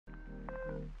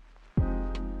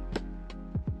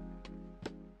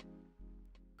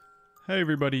Hey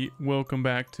everybody, welcome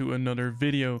back to another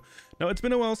video. Now it's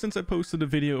been a while since I posted a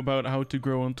video about how to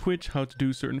grow on Twitch, how to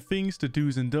do certain things, the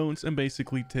do's and don'ts, and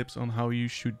basically tips on how you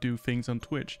should do things on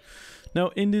Twitch. Now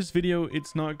in this video,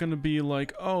 it's not going to be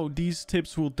like, oh, these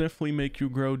tips will definitely make you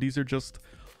grow. These are just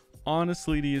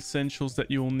honestly the essentials that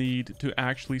you'll need to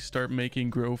actually start making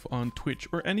growth on Twitch,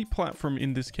 or any platform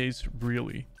in this case,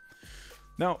 really.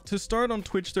 Now, to start on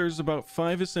Twitch, there's about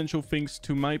 5 essential things,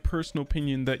 to my personal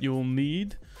opinion, that you'll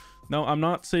need. Now, I'm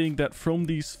not saying that from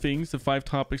these things, the 5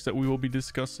 topics that we will be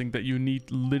discussing, that you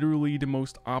need literally the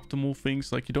most optimal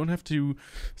things. Like, you don't have to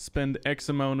spend X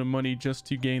amount of money just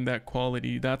to gain that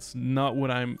quality. That's not what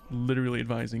I'm literally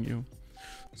advising you.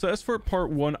 So as for part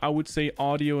 1, I would say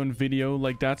audio and video.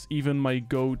 Like, that's even my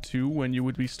go-to when you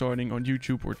would be starting on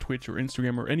YouTube or Twitch or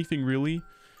Instagram or anything really.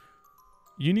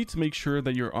 You need to make sure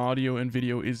that your audio and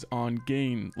video is on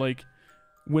gain. Like,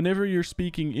 whenever you're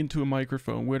speaking into a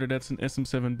microphone, whether that's an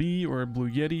SM7B or a Blue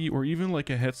Yeti or even like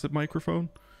a headset microphone,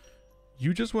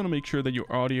 you just want to make sure that your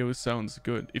audio sounds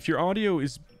good. If your audio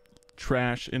is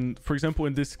trash, and for example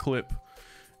in this clip,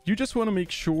 you just want to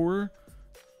make sure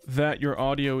that your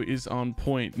audio is on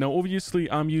point. Now obviously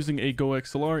I'm using a Go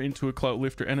XLR into a cloud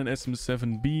lifter and an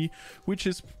SM7B, which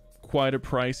is quite a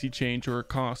pricey change or a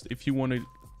cost if you want to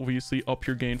obviously up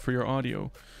your gain for your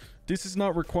audio. This is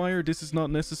not required, this is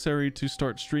not necessary to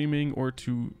start streaming or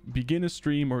to begin a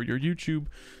stream or your YouTube.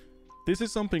 This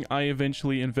is something I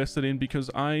eventually invested in because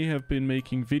I have been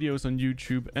making videos on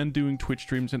YouTube and doing Twitch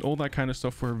streams and all that kind of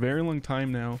stuff for a very long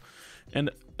time now. And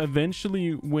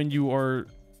eventually when you are,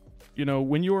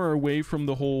 when you are away from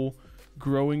the whole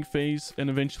growing phase, and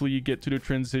eventually you get to the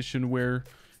transition where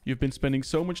you've been spending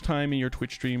so much time in your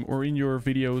Twitch stream or in your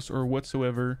videos or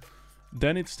whatsoever,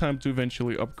 then it's time to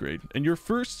eventually upgrade. And your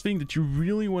first thing that you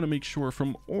really want to make sure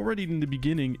from already in the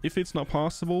beginning, if it's not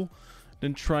possible,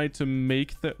 then try to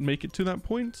make it to that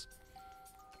point.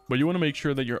 But you want to make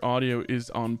sure that your audio is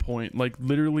on point. Like,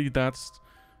 literally, that's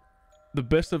the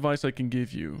best advice I can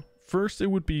give you. First, it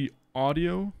would be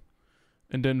audio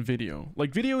and then video.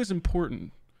 Like, video is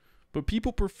important, but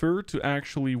people prefer to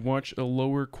actually watch a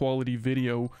lower quality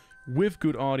video with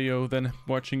good audio than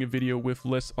watching a video with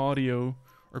less audio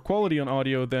or quality on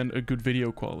audio than a good video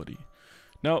quality.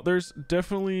 Now, there's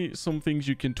definitely some things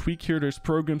you can tweak here. There's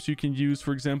programs you can use.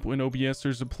 For example, in OBS,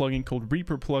 there's a plugin called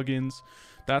Reaper plugins.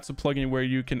 That's a plugin where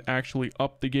you can actually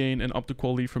up the gain and up the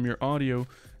quality from your audio,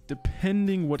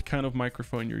 depending what kind of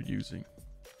microphone you're using.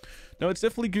 Now, it's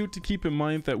definitely good to keep in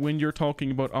mind that when you're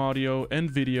talking about audio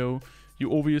and video,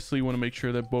 you obviously want to make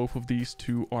sure that both of these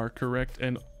two are correct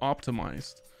and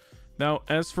optimized. Now,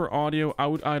 as for audio, I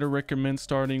would either recommend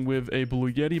starting with a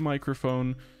Blue Yeti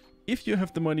microphone. If you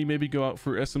have the money, maybe go out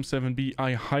for SM7B.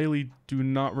 I highly do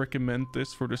not recommend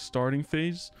this for the starting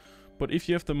phase, but if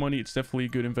you have the money, it's definitely a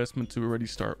good investment to already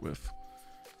start with.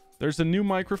 There's a new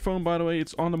microphone, by the way.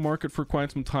 It's on the market for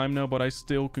quite some time now, but I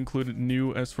still concluded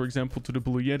new, as for example to the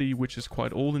Blue Yeti, which is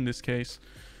quite old in this case.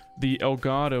 The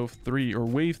Elgato 3, or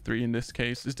Wave 3 in this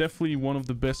case, is definitely one of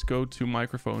the best go-to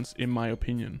microphones in my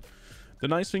opinion. The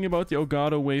nice thing about the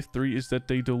Elgato Wave 3 is that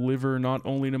they deliver not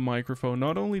only the microphone,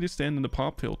 not only the stand and the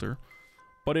pop filter,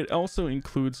 but it also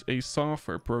includes a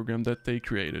software program that they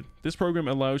created. This program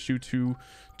allows you to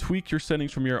tweak your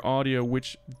settings from your audio,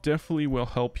 which definitely will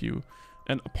help you.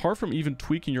 And apart from even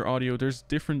tweaking your audio, there's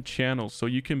different channels. So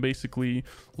you can basically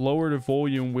lower the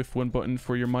volume with one button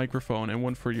for your microphone and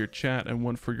one for your chat and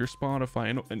one for your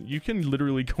Spotify. And you can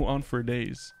literally go on for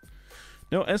days.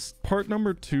 Now, as part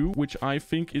number 2, which I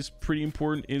think is pretty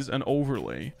important, is an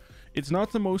overlay. It's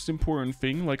not the most important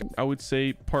thing. Like, I would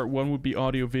say part 1 would be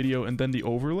audio, video, and then the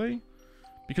overlay.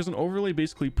 Because an overlay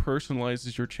basically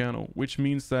personalizes your channel, which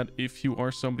means that if you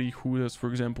are somebody who does, for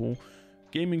example,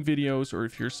 gaming videos, or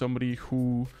if you're somebody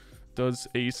who does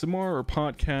ASMR or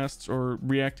podcasts or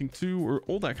reacting to or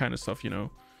all that kind of stuff,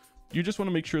 you just want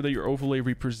to make sure that your overlay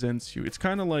represents you. It's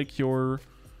kind of like your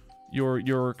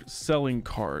selling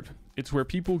card. It's where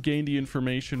people gain the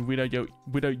information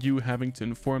without you having to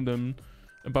inform them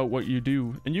about what you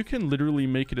do. And you can literally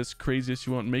make it as crazy as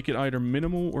you want. Make it either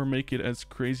minimal or make it as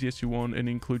crazy as you want and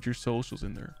include your socials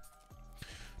in there.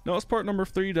 Now, as part number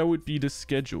 3, that would be the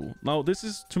schedule. Now, this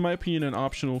is, to my opinion, an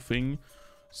optional thing.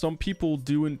 Some people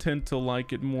do intend to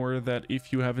like it more that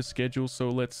if you have a schedule. So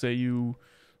let's say you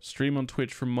stream on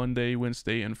Twitch from Monday,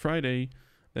 Wednesday, and Friday,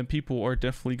 then people are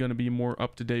definitely going to be more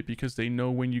up to date because they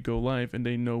know when you go live and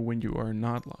they know when you are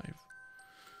not live.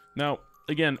 Now,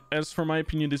 again, as for my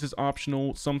opinion, this is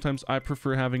optional. Sometimes I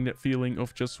prefer having that feeling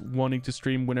of just wanting to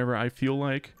stream whenever I feel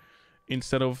like,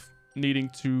 instead of needing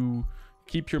to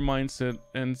keep your mindset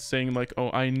and saying like,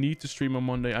 oh, I need to stream on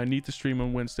Monday, I need to stream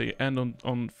on Wednesday and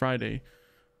on Friday.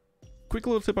 Quick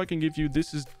little tip I can give you,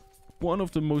 this is one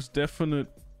of the most definite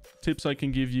tips I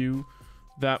can give you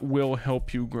that will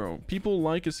help you grow. People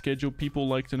like a schedule, people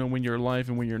like to know when you're live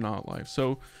and when you're not live.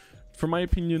 So for my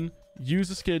opinion, use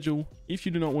a schedule. If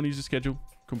you do not want to use a schedule,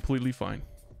 completely fine.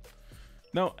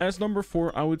 Now, as number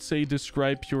 4, I would say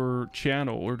describe your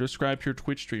channel or describe your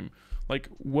Twitch stream. Like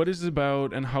what is it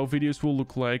about and how videos will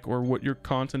look like, or what your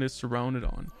content is surrounded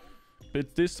on.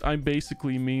 But this, I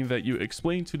basically mean that you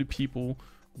explain to the people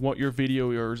what your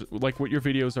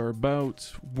videos are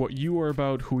about, what you are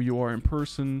about, who you are in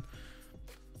person.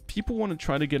 People want to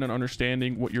try to get an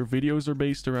understanding what your videos are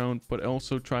based around, but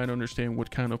also try to understand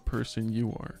what kind of person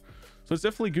you are. So it's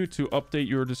definitely good to update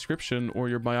your description or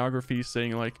your biography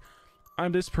saying like,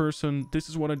 I'm this person, this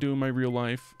is what I do in my real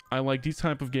life, I like these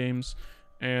type of games.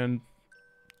 And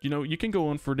you know, you can go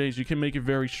on for days. You can make it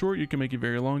very short, you can make it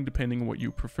very long, depending on what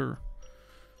you prefer.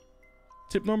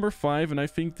 Tip number 5, and I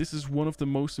think this is one of the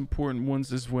most important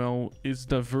ones as well, is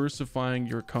diversifying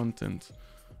your content.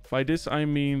 By this I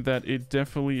mean that it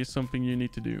definitely is something you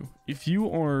need to do. If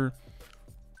you are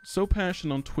so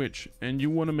passionate on Twitch and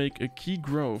you want to make a key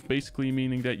growth, basically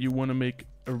meaning that you want to make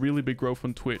a really big growth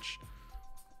on Twitch,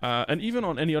 and even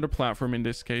on any other platform in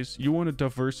this case, you want to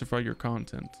diversify your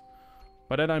content.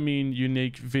 By that I mean you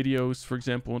make videos, for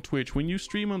example, on Twitch. When you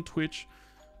stream on Twitch,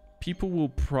 people will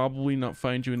probably not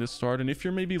find you in the start, and if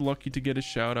you're maybe lucky to get a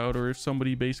shout out, or if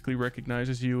somebody basically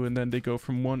recognizes you and then they go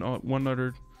from one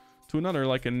other to another,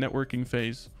 like a networking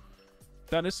phase,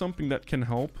 that is something that can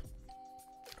help.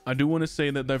 I do want to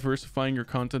say that diversifying your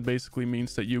content basically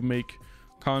means that you make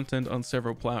content on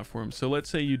several platforms. So let's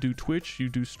say you do Twitch, you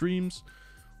do streams,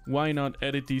 why not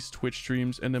edit these Twitch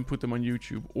streams and then put them on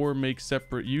YouTube, or make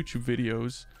separate YouTube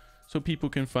videos so people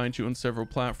can find you on several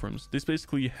platforms. This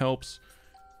basically helps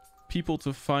people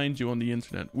to find you on the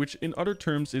internet, which in other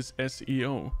terms is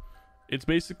SEO. It's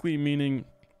basically meaning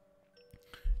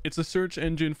it's a search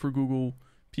engine for Google.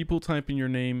 People type in your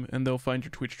name and they'll find your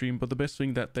Twitch stream, but the best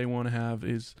thing that they want to have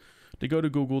is they go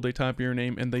to Google, they type in your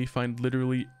name, and they find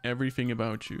literally everything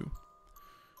about you.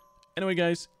 Anyway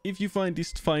guys, if you find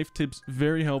these 5 tips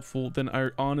very helpful, then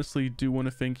I honestly do want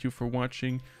to thank you for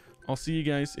watching. I'll see you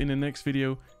guys in the next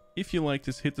video. If you like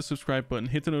this, hit the subscribe button,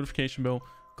 hit the notification bell,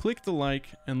 click the like,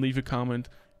 and leave a comment.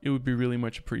 It would be really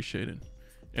much appreciated.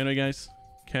 Anyway guys,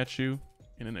 catch you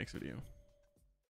in the next video.